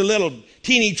got is a little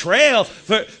teeny trail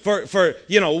for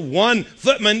one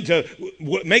footman to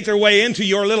make their way into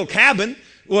your little cabin,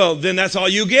 well, then that's all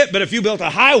you get. But if you built a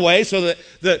highway so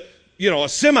that a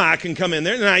semi can come in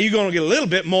there, now you're going to get a little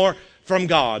bit more from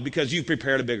God because you've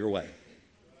prepared a bigger way.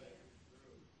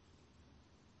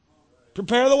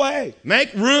 Prepare the way.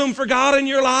 Make room for God in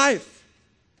your life.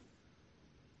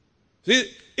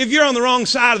 See, if you're on the wrong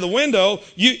side of the window,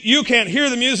 you can't hear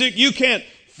the music, you can't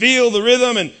feel the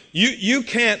rhythm, and you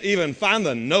can't even find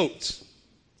the notes.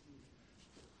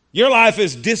 Your life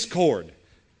is discord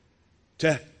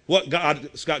to what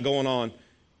God's got going on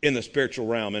in the spiritual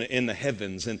realm and in the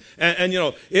heavens. And you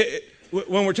know,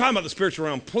 when we're talking about the spiritual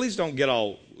realm, please don't get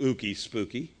all ooky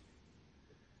spooky.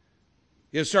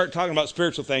 You start talking about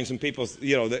spiritual things and people,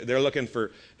 you know, they're looking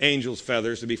for angels'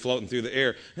 feathers to be floating through the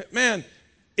air. Man,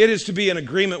 it is to be in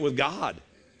agreement with God.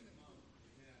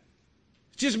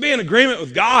 Just be in agreement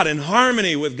with God, in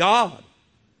harmony with God.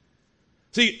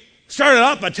 See, started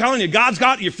out by telling you God's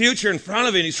got your future in front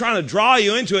of you and he's trying to draw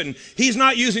you into it, and he's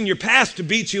not using your past to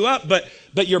beat you up, but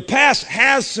your past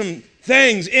has some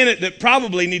things in it that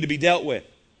probably need to be dealt with.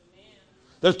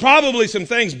 There's probably some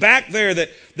things back there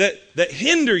that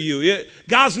hinder you.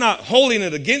 God's not holding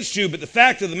it against you, but the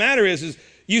fact of the matter is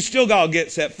you still got to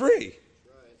get set free.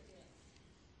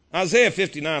 Right. Isaiah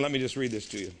 59, let me just read this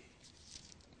to you.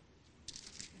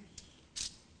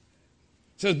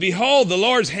 It says, behold, the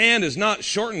Lord's hand is not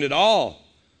shortened at all,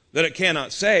 that it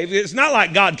cannot save. It's not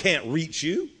like God can't reach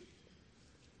you.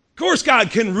 Of course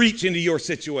God can reach into your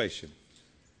situation.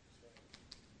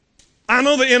 I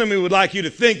know the enemy would like you to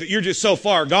think that you're just so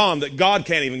far gone that God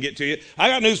can't even get to you. I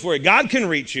got news for you. God can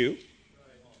reach you.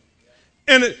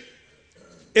 And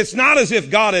it's not as if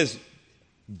God is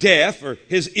deaf or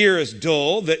his ear is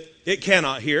dull that it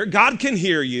cannot hear. God can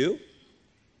hear you.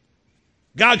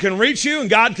 God can reach you and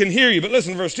God can hear you. But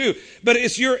listen to verse 2. But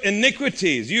it's your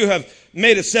iniquities. You have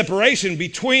made a separation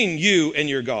between you and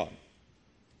your God.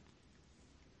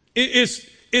 It's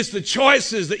the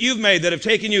choices that you've made that have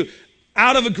taken you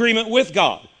out of agreement with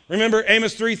God. Remember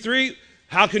Amos 3:3?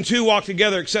 How can two walk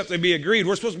together except they be agreed?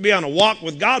 We're supposed to be on a walk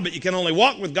with God, but you can only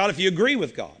walk with God if you agree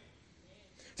with God.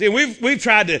 See, we've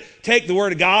tried to take the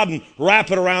Word of God and wrap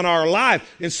it around our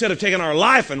life instead of taking our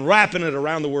life and wrapping it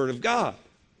around the Word of God.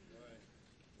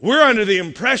 We're under the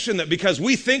impression that because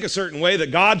we think a certain way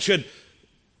that God should,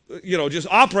 you know, just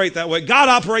operate that way. God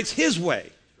operates his way.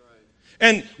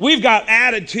 And we've got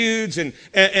attitudes and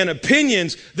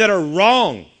opinions that are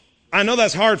wrong. I know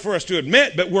that's hard for us to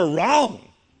admit, but we're wrong.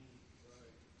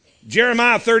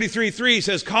 Jeremiah 33:3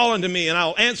 says, call unto me and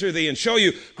I'll answer thee and show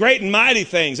you great and mighty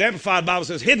things. Amplified Bible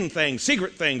says hidden things,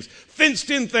 secret things, fenced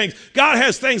in things. God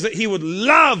has things that he would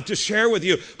love to share with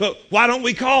you. But why don't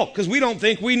we call? Because we don't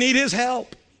think we need his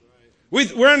help.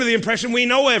 We're under the impression we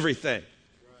know everything.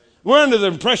 We're under the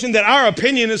impression that our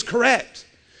opinion is correct.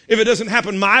 If it doesn't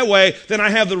happen my way, then I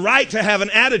have the right to have an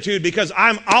attitude because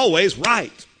I'm always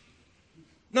right.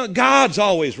 No, God's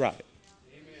always right.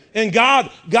 And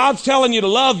God's telling you to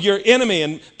love your enemy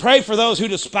and pray for those who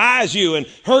despise you and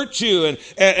hurt you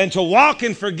and to walk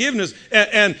in forgiveness.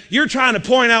 And you're trying to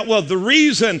point out, well, the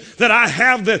reason that I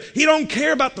have he don't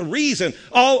care about the reason.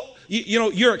 You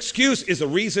know, your excuse is a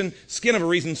reason, skin of a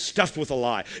reason stuffed with a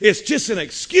lie. It's just an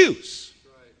excuse.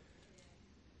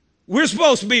 We're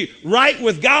supposed to be right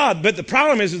with God, but the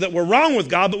problem is that we're wrong with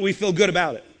God, but we feel good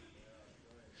about it.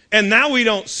 And now we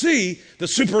don't see the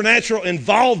supernatural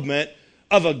involvement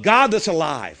of a God that's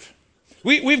alive.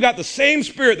 We've got the same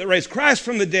Spirit that raised Christ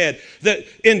from the dead, that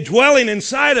indwelling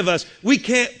inside of us, we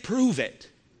can't prove it.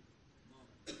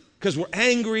 Because we're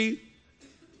angry,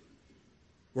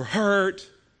 we're hurt,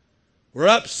 we're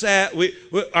upset,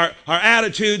 our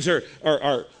attitudes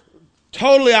are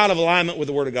totally out of alignment with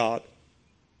the Word of God.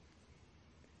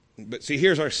 But see,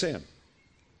 here's our sin.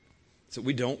 It's that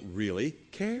we don't really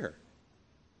care.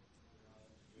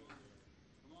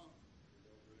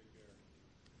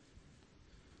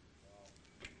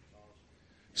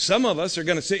 Some of us are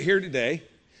going to sit here today,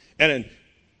 and in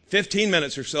 15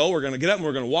 minutes or so, we're going to get up and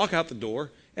we're going to walk out the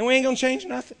door, and we ain't going to change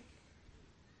nothing.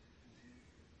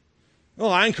 Well,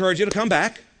 I encourage you to come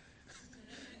back.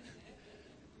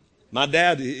 My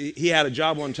dad, he had a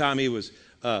job one time. He was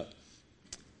a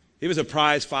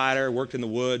prize fighter, worked in the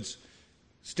woods.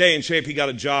 Stay in shape, he got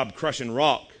a job crushing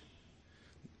rock.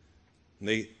 And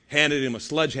they handed him a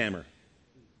sledgehammer.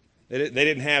 They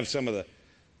didn't have some of the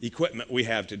equipment we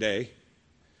have today.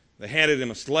 They handed him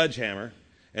a sledgehammer,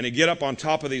 and he'd get up on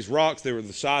top of these rocks. They were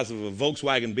the size of a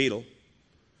Volkswagen Beetle,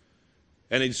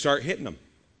 and he'd start hitting them.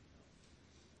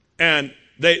 And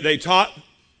they taught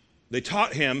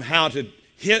him how to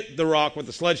hit the rock with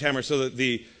the sledgehammer so that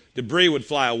the debris would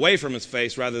fly away from his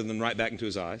face rather than right back into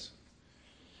his eyes.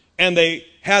 And they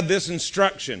had this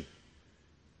instruction: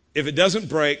 if it doesn't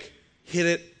break, hit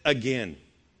it again.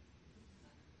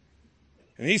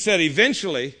 And he said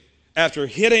eventually, after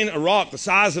hitting a rock the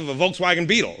size of a Volkswagen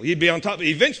Beetle, he'd be on top.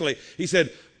 Eventually, he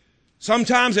said,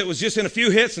 sometimes it was just in a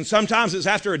few hits and sometimes it's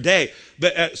after a day.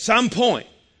 But at some point,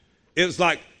 it was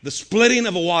like the splitting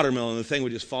of a watermelon. The thing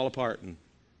would just fall apart and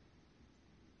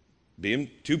be in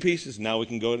two pieces. Now we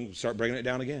can go and start breaking it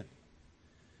down again.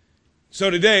 So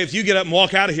today, if you get up and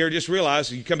walk out of here, just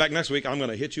realize you come back next week, I'm going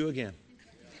to hit you again.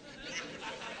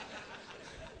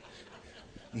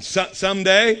 And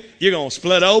someday you're going to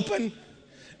split open,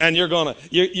 and you're going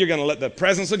to let the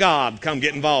presence of God come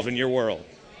get involved in your world.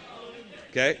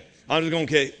 Okay? I'm just going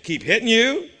to keep hitting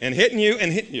you and hitting you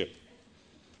and hitting you.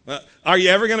 Are you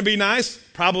ever going to be nice?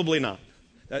 Probably not.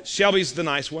 Shelby's the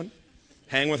nice one.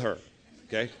 Hang with her.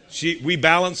 Okay? We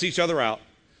balance each other out.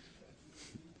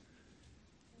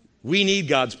 We need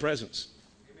God's presence.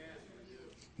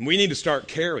 We need to start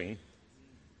caring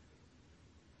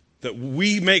that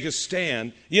we make a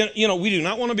stand. You know, we do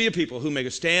not want to be a people who make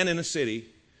a stand in a city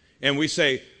and we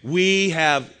say we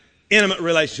have intimate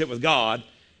relationship with God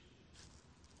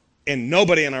and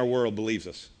nobody in our world believes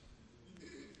us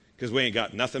because we ain't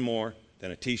got nothing more than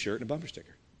a T-shirt and a bumper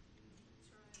sticker.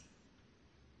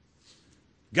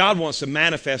 God wants to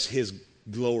manifest His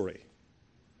glory.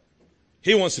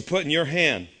 He wants to put in your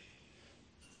hand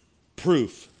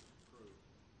proof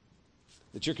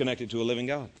that you're connected to a living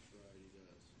God.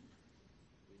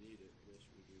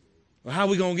 Well, how are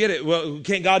we going to get it? Well,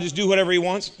 can't God just do whatever He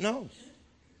wants? No.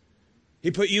 He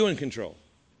put you in control.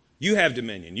 You have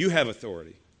dominion. You have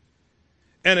authority.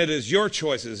 And it is your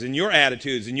choices and your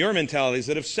attitudes and your mentalities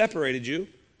that have separated you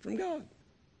from God.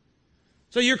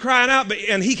 So you're crying out,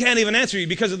 and He can't even answer you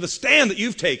because of the stand that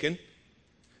you've taken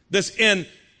that's in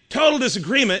total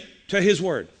disagreement to His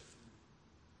word.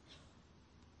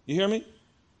 You hear me?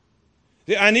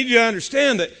 I need you to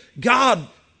understand that God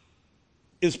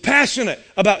is passionate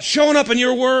about showing up in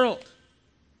your world.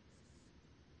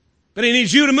 But He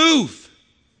needs you to move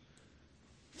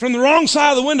from the wrong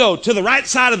side of the window to the right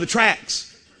side of the tracks.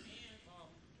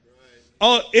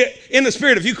 Oh, in the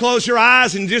Spirit, if you close your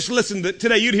eyes and just listen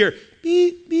today, you'd hear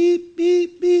beep, beep,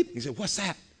 beep, beep. You say, what's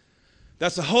that?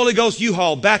 That's the Holy Ghost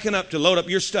U-Haul backing up to load up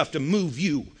your stuff to move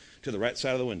you to the right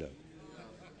side of the window.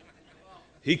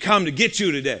 He come to get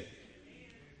you today.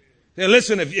 Now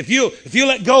listen, if you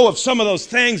let go of some of those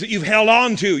things that you've held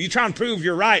on to, you try and prove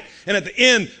you're right, and at the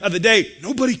end of the day,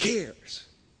 nobody cares.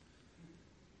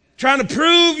 Trying to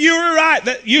prove you were right,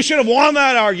 that you should have won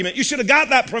that argument, you should have got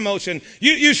that promotion,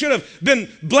 you should have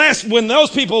been blessed when those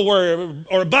people were,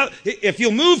 or above. If you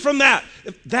move from that,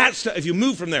 if you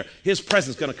move from there, His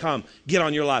presence is going to come, get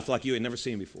on your life like you had never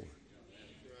seen before.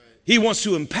 He wants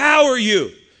to empower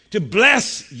you, to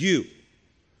bless you.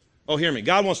 Oh, hear me.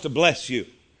 God wants to bless you.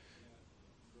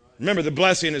 Remember, the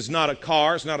blessing is not a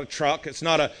car, it's not a truck, it's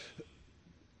not a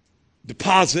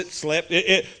deposit slip.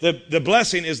 The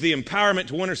blessing is the empowerment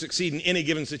to win or succeed in any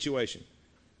given situation.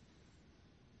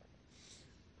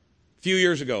 A few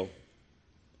years ago,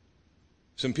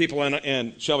 some people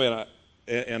in Shelby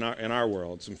and I, in our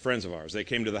world, some friends of ours, they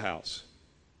came to the house.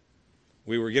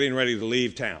 We were getting ready to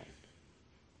leave town.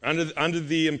 Under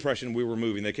the impression we were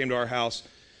moving, they came to our house,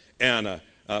 and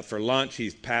for lunch,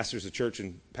 he pastors a church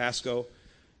in Pasco.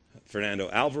 Fernando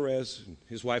Alvarez and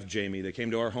his wife Jamie, they came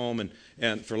to our home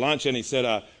and for lunch, and he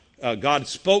said, God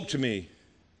spoke to me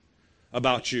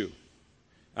about you.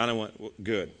 And I went, well,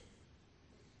 good.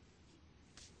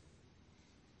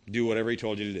 Do whatever He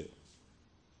told you to do.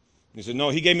 He said, no,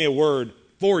 He gave me a word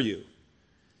for you.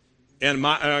 And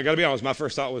I got to be honest, my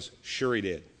first thought was, sure He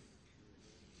did.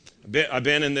 I've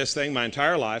been in this thing my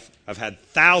entire life. I've had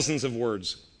thousands of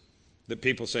words that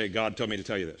people say, God told me to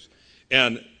tell you this.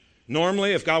 And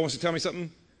normally, if God wants to tell me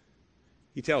something,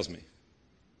 He tells me.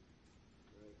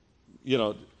 You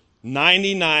know,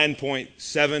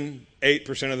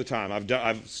 99.78% of the time,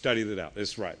 I've studied it out.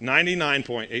 It's right.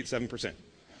 99.87%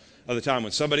 of the time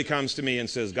when somebody comes to me and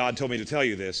says, God told me to tell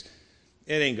you this,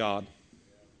 it ain't God.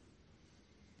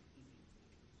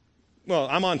 Well,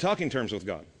 I'm on talking terms with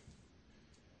God.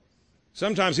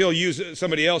 Sometimes He'll use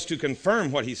somebody else to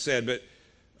confirm what He said, but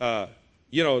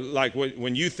you know, like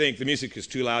when you think the music is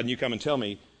too loud and you come and tell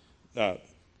me,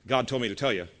 God told me to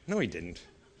tell you. No, He didn't.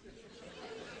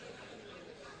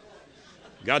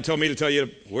 God told me to tell you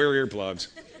to wear earplugs.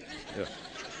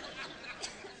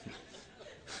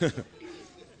 Yeah.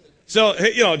 So,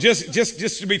 you know,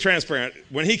 just to be transparent,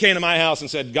 when he came to my house and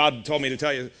said, God told me to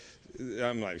tell you,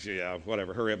 I'm like, yeah,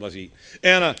 whatever, hurry up, let's eat.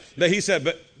 And he said,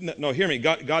 but no, hear me.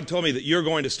 God told me that you're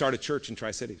going to start a church in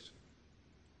Tri-Cities.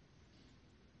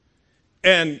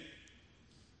 And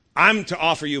I'm to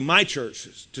offer you my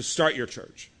church to start your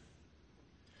church.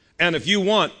 And if you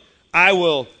want, I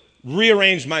will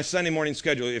rearrange my Sunday morning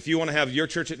schedule. If you want to have your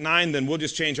church at 9, then we'll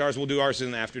just change ours. We'll do ours in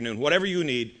the afternoon. Whatever you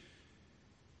need.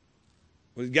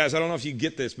 Well, guys, I don't know if you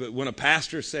get this, but when a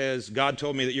pastor says, God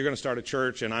told me that you're going to start a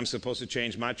church and I'm supposed to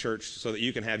change my church so that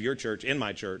you can have your church in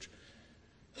my church.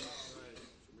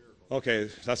 Okay,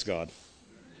 that's God.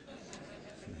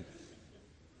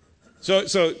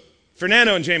 So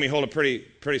Fernando and Jamie hold a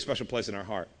pretty special place in our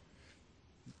heart.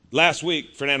 Last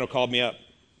week, Fernando called me up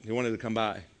He wanted to come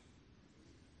by.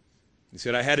 He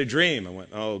said, I had a dream. I went,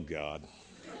 oh, God.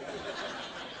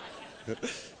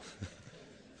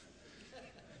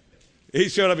 He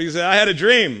showed up. He said, I had a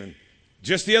dream. And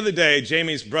just the other day,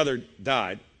 Jamie's brother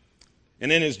died.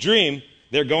 And in his dream,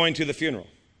 they're going to the funeral.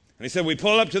 And he said, we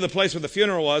pulled up to the place where the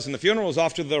funeral was, and the funeral was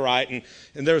off to the right,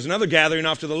 and there was another gathering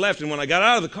off to the left. And when I got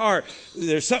out of the car,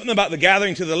 there's something about the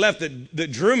gathering to the left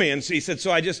that drew me. And he said,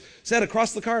 so I just said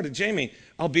across the car to Jamie,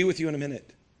 I'll be with you in a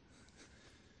minute.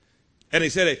 And he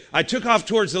said, I took off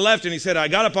towards the left, and he said, I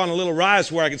got up on a little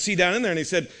rise where I could see down in there. And he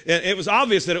said, and it was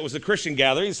obvious that it was a Christian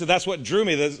gathering. He said, that's what drew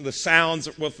me. The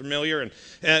sounds were familiar.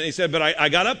 And he said, but I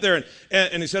got up there,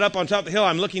 and he said, up on top of the hill,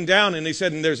 I'm looking down, and he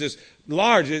said, and there's this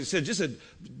large, he said, just a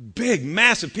big,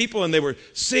 massive people, and they were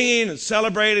singing and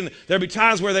celebrating. There'd be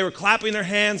times where they were clapping their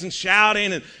hands and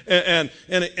shouting. And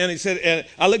he said, and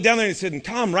I looked down there, and he said, and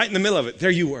Tom, right in the middle of it,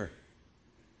 there you were.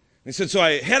 He said, so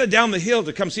I headed down the hill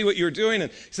to come see what you were doing.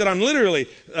 And he said, I'm literally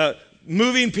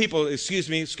moving people. Excuse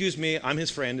me, I'm his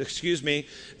friend, excuse me.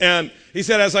 And he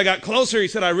said, as I got closer, he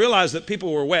said, I realized that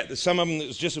people were wet. Some of them it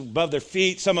was just above their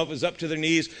feet. Some of it was up to their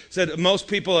knees. He said, most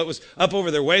people, it was up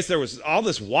over their waist. There was all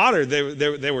this water.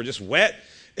 They were just wet.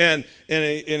 And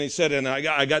he said, and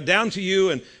I got down to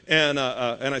you, and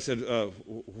I said,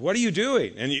 what are you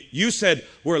doing? And you said,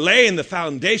 we're laying the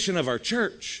foundation of our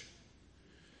church.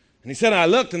 And he said, I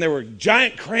looked, and there were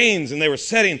giant cranes, and they were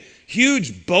setting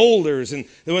huge boulders, and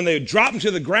when they would drop them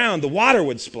to the ground, the water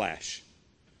would splash.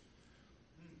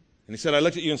 And he said, I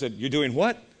looked at you and said, you're doing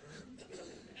what?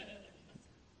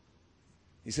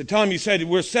 He said, Tom, you said,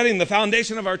 we're setting the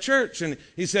foundation of our church. And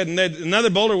he said, and then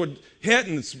another boulder would hit,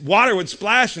 and water would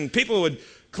splash, and people would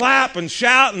clap and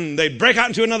shout, and they'd break out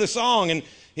into another song. And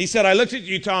he said, I looked at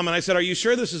you, Tom, and I said, are you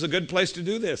sure this is a good place to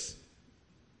do this?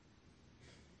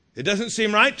 It doesn't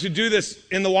seem right to do this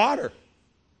in the water.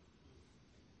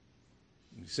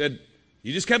 He said,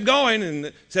 you just kept going.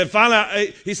 And said,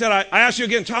 finally, he said, I asked you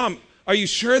again, Tom, are you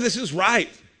sure this is right?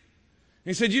 And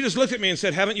he said, you just looked at me and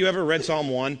said, haven't you ever read Psalm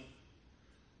 1?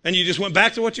 And you just went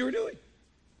back to what you were doing.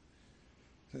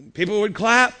 And people would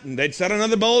clap, and they'd set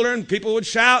another boulder, and people would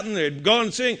shout, and they'd go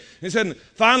and sing. And he said,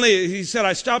 finally, he said,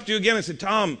 I stopped you again and said,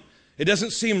 Tom, it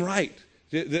doesn't seem right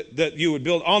that you would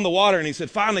build on the water. And he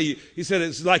said, finally, he said,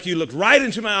 it's like you looked right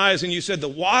into my eyes and you said, the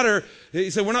water, he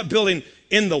said, we're not building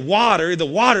in the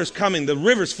water's coming, the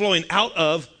river's flowing out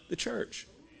of the church.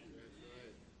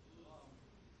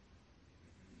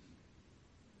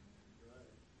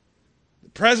 The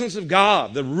presence of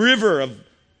God, the river of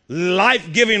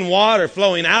life-giving water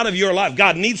flowing out of your life.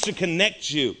 God needs to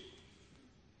connect you.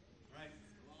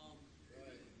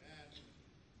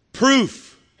 Proof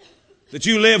that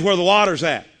you live where the water's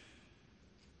at.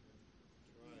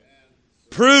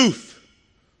 Proof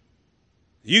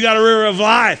you got a river of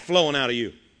life flowing out of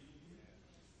you.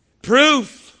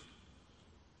 Proof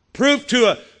to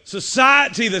a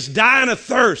society that's dying of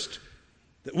thirst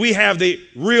that we have the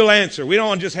real answer. We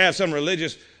don't just have some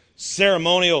religious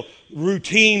ceremonial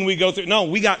routine we go through. No,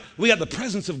 we got the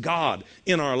presence of God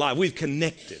in our life. We've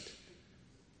connected.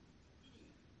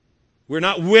 We're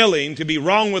not willing to be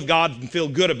wrong with God and feel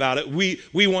good about it.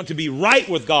 We want to be right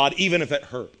with God even if it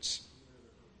hurts.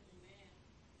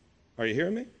 Are you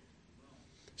hearing me?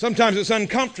 Sometimes it's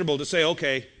uncomfortable to say,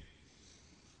 okay,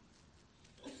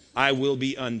 I will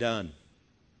be undone.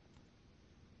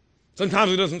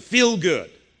 Sometimes it doesn't feel good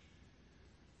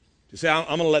to say, I'm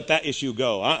going to let that issue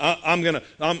go. I'm going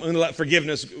to let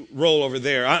forgiveness roll over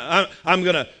there. I'm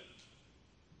going to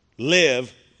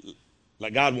live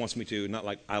like God wants me to, not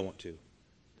like I want to.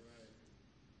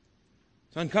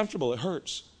 It's uncomfortable. It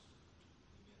hurts.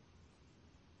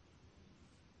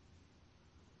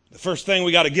 The first thing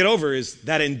we got to get over is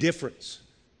that indifference.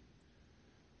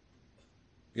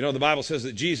 You know, the Bible says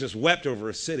that Jesus wept over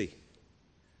a city.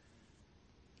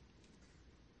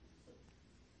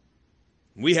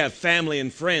 We have family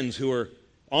and friends who are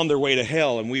on their way to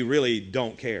hell, and we really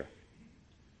don't care.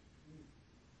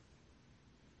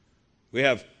 We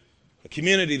have a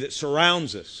community that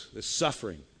surrounds us that's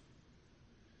suffering.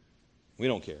 We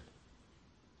don't care.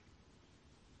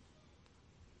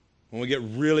 When we get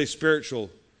really spiritual,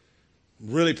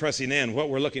 really pressing in, what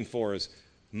we're looking for is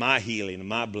my healing and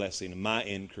my blessing and my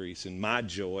increase and my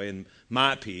joy and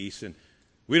my peace. And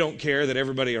we don't care that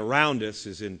everybody around us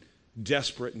is in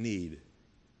desperate need.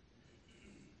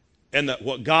 And that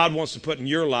what God wants to put in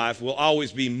your life will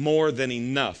always be more than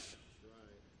enough.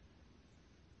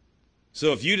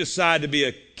 So if you decide to be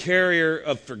a carrier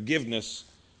of forgiveness,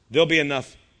 there'll be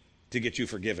enough to get you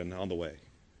forgiven on the way.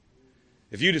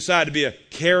 If you decide to be a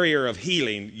carrier of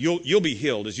healing, you'll be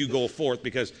healed as you go forth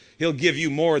because He'll give you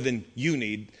more than you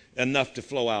need enough to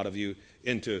flow out of you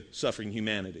into suffering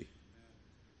humanity.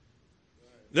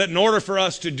 That in order for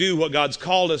us to do what God's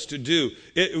called us to do,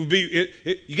 it would be,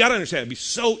 you got to understand, it'd be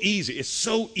so easy. It's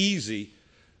so easy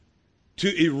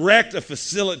to erect a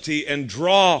facility and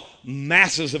draw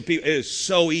masses of people. It is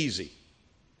so easy.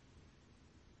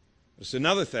 It's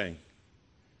another thing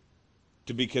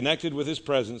to be connected with His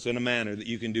presence in a manner that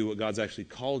you can do what God's actually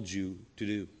called you to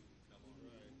do.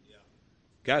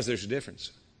 Guys, there's a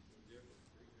difference.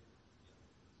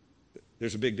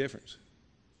 There's a big difference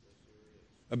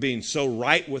of being so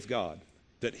right with God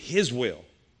that His will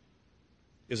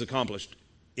is accomplished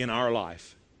in our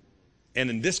life. And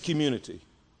in this community,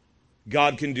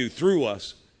 God can do through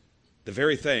us the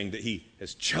very thing that He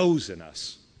has chosen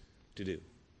us to do.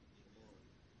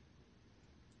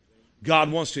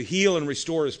 God wants to heal and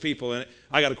restore His people. And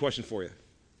I got a question for you.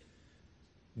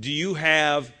 Do you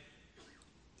have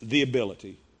the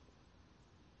ability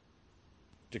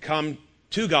to come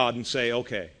to God and say,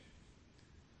 okay,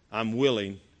 I'm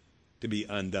willing to be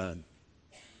undone.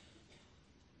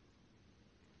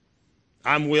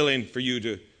 I'm willing for you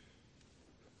to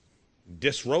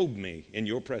disrobe me in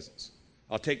your presence.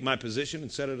 I'll take my position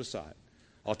and set it aside.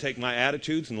 I'll take my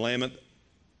attitudes and lay them at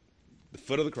the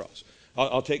foot of the cross.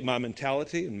 I'll take my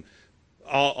mentality and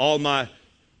all my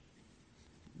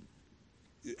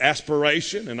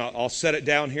aspiration, and I'll set it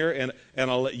down here, and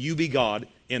I'll let you be God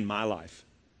in my life.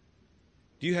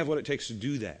 Do you have what it takes to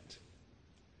do that?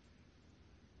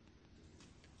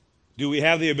 Do we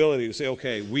have the ability to say,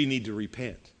 okay, we need to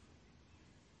repent?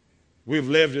 We've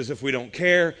lived as if we don't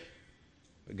care,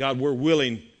 but God, we're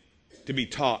willing to be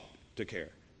taught to care.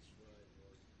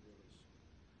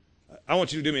 I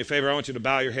want you to do me a favor. I want you to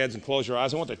bow your heads and close your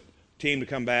eyes. I want the team to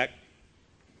come back.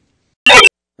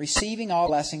 Receiving all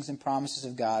blessings and promises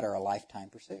of God are a lifetime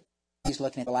pursuit. He's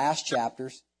looking at the last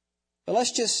chapters. But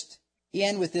let's just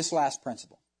end with this last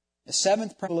principle. The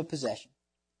seventh principle of possession.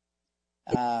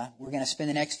 We're going to spend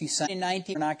the next few Sundays in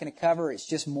 19. We're not going to cover. It's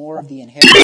just more of the inheritance.